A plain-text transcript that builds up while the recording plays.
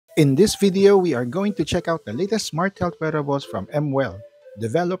In this video, we are going to check out the latest smart health wearables from mWell,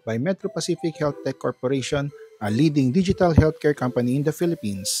 developed by Metro Pacific Health Tech Corporation, a leading digital healthcare company in the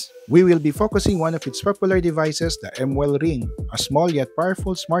Philippines. We will be focusing one of its popular devices, the mWell Ring, a small yet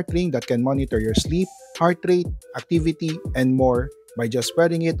powerful smart ring that can monitor your sleep, heart rate, activity, and more by just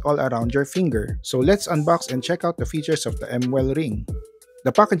wearing it all around your finger. So let's unbox and check out the features of the mWell Ring.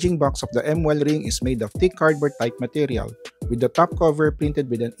 The packaging box of the mWell Ring is made of thick cardboard type material, with the top cover printed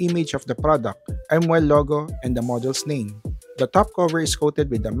with an image of the product, mWell logo, and the model's name. The top cover is coated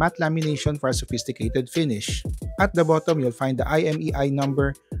with a matte lamination for a sophisticated finish. At the bottom, you'll find the IMEI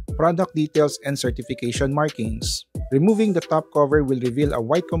number, product details, and certification markings. Removing the top cover will reveal a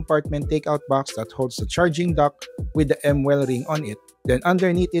white compartment takeout box that holds the charging dock with the mWell Ring on it. Then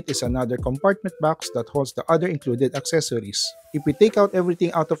underneath it is another compartment box that holds the other included accessories. If we take out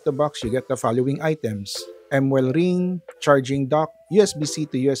everything out of the box, you get the following items: mWell Ring, charging dock, USB-C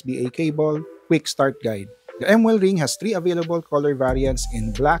to USB-A cable, quick start guide. The mWell Ring has 3 available color variants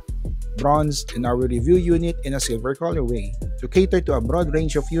in black, bronze, and our review unit in a silver colorway. To cater to a broad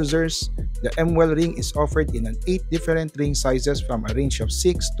range of users, the mWell Ring is offered in 8 different ring sizes from a range of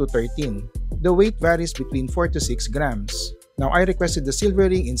 6 to 13. The weight varies between 4 to 6 grams. Now, I requested the silver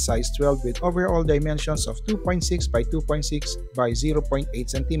ring in size 12 with overall dimensions of 2.6 by 2.6 by 0.8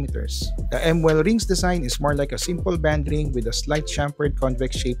 centimeters. The mWell Ring's design is more like a simple band ring with a slight chamfered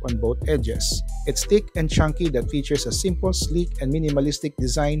convex shape on both edges. It's thick and chunky that features a simple, sleek, and minimalistic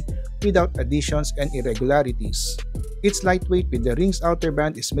design without additions and irregularities. It's lightweight, with the ring's outer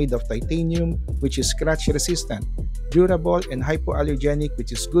band is made of titanium, which is scratch resistant, durable, and hypoallergenic,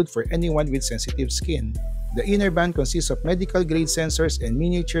 which is good for anyone with sensitive skin. The inner band consists of medical-grade sensors and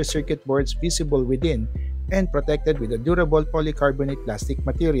miniature circuit boards visible within and protected with a durable polycarbonate plastic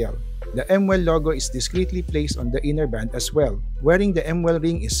material. The mWell logo is discreetly placed on the inner band as well. Wearing the mWell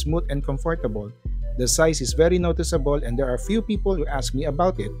Ring is smooth and comfortable. The size is very noticeable, and there are few people who ask me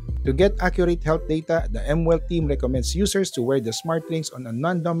about it. To get accurate health data, the mWell team recommends users to wear the smart rings on a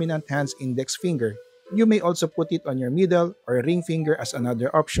non-dominant hand's index finger. You may also put it on your middle or ring finger as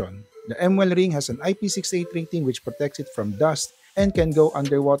another option. The mWell Ring has an IP68 rating which protects it from dust and can go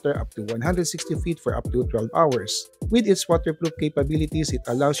underwater up to 160 feet for up to 12 hours. With its waterproof capabilities, it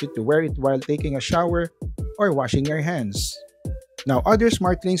allows you to wear it while taking a shower or washing your hands. Now, other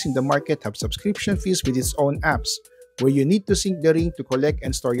smart rings in the market have subscription fees with its own apps, where you need to sync the ring to collect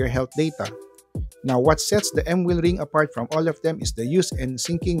and store your health data. Now, what sets the mWell Ring apart from all of them is the use and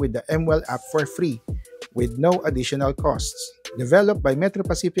syncing with the mWell app for free, with no additional costs. Developed by Metro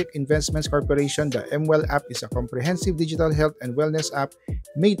Pacific Investments Corporation, the mWell app is a comprehensive digital health and wellness app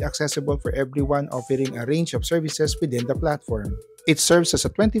made accessible for everyone, offering a range of services within the platform. It serves as a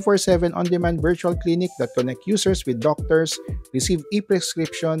 24/7 on-demand virtual clinic that connects users with doctors, receive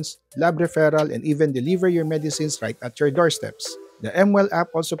e-prescriptions, lab referral, and even deliver your medicines right at your doorsteps. The mWell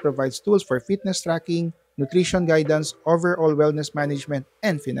app also provides tools for fitness tracking, nutrition guidance, overall wellness management,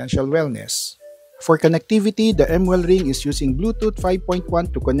 and financial wellness. For connectivity, the mWell Ring is using Bluetooth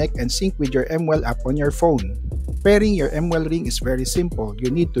 5.1 to connect and sync with your mWell app on your phone. Pairing your mWell Ring is very simple. You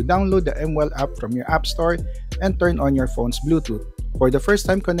need to download the mWell app from your app store and turn on your phone's Bluetooth. For the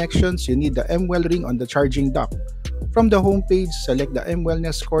first-time connections, you need the mWell Ring on the charging dock. From the home page, select the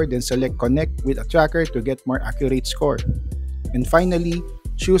mWellness score, then select Connect with a tracker to get more accurate score. And finally,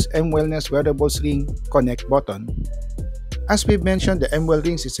 choose mWellness Wearables Ring Connect button. As we've mentioned, the mWell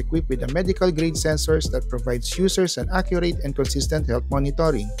Rings is equipped with a medical-grade sensors that provides users an accurate and consistent health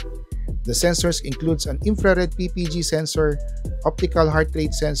monitoring. The sensors includes an infrared PPG sensor, optical heart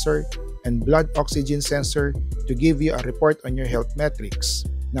rate sensor, and blood oxygen sensor to give you a report on your health metrics.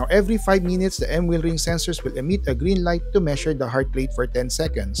 Now, every 5 minutes, the mWell Ring sensors will emit a green light to measure the heart rate for 10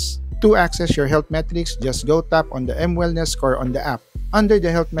 seconds. To access your health metrics, just go tap on the mWellness score on the app. Under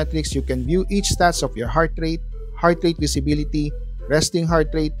the health metrics, you can view each stats of your heart rate visibility, resting heart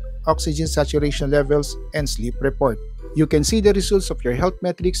rate, oxygen saturation levels, and sleep report. You can see the results of your health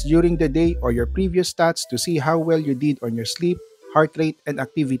metrics during the day or your previous stats to see how well you did on your sleep, heart rate, and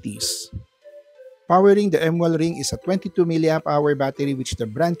activities. Powering the mWell Ring is a 22 mAh battery, which the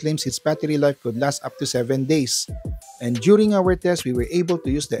brand claims its battery life could last up to 7 days. And during our test, we were able to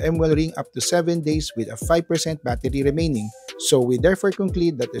use the mWell Ring up to 7 days with a 5% battery remaining, so we therefore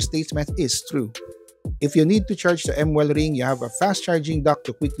conclude that the statement is true. If you need to charge the mWell ring, you have a fast charging dock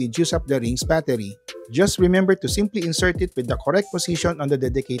to quickly juice up the ring's battery. Just remember to simply insert it with the correct position on the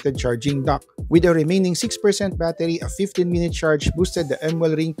dedicated charging dock. With a remaining 6% battery, a 15-minute charge boosted the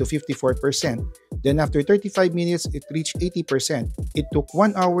mWell ring to 54%. Then after 35 minutes, it reached 80%. It took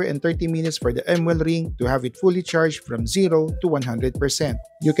 1 hour and 30 minutes for the mWell ring to have it fully charged from 0 to 100%.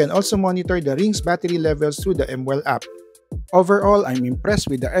 You can also monitor the ring's battery levels through the mWell app. Overall, I'm impressed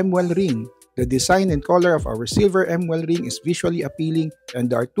with the mWell ring. The design and color of our silver mWell ring is visually appealing, and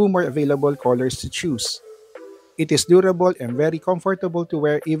there are 2 more available colors to choose. It is durable and very comfortable to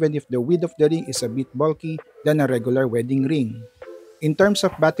wear even if the width of the ring is a bit bulky than a regular wedding ring. In terms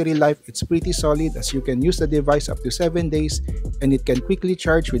of battery life, it's pretty solid as you can use the device up to 7 days and it can quickly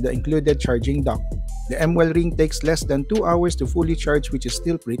charge with the included charging dock. The mWell ring takes less than 2 hours to fully charge, which is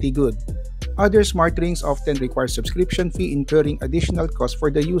still pretty good. Other smart rings often require subscription fee, incurring additional cost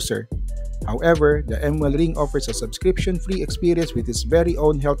for the user. However, the mWell ring offers a subscription-free experience with its very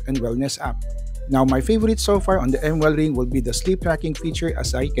own health and wellness app. Now, my favorite so far on the mWell ring will be the sleep tracking feature,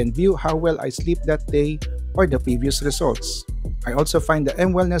 as I can view how well I sleep that day or the previous results. I also find the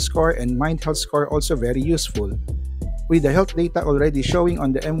mWellness score and mind health score also very useful. With the health data already showing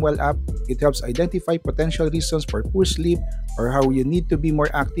on the mWell app, it helps identify potential reasons for poor sleep or how you need to be more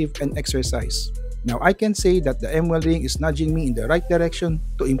active and exercise. Now I can say that the mWell ring is nudging me in the right direction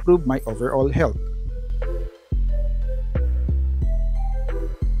to improve my overall health.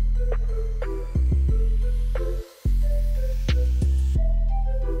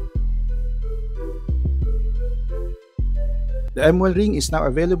 The mWell ring is now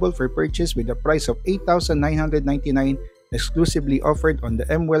available for purchase with a price of $8,999, exclusively offered on the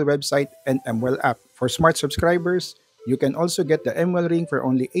mWell website and mWell app. For smart subscribers, you can also get the mWell ring for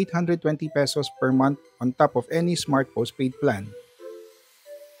only 820 pesos per month on top of any smart postpaid plan.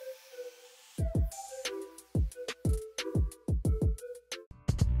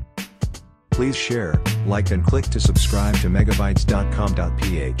 Please share, like and click to subscribe to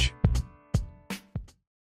megabites.com.ph.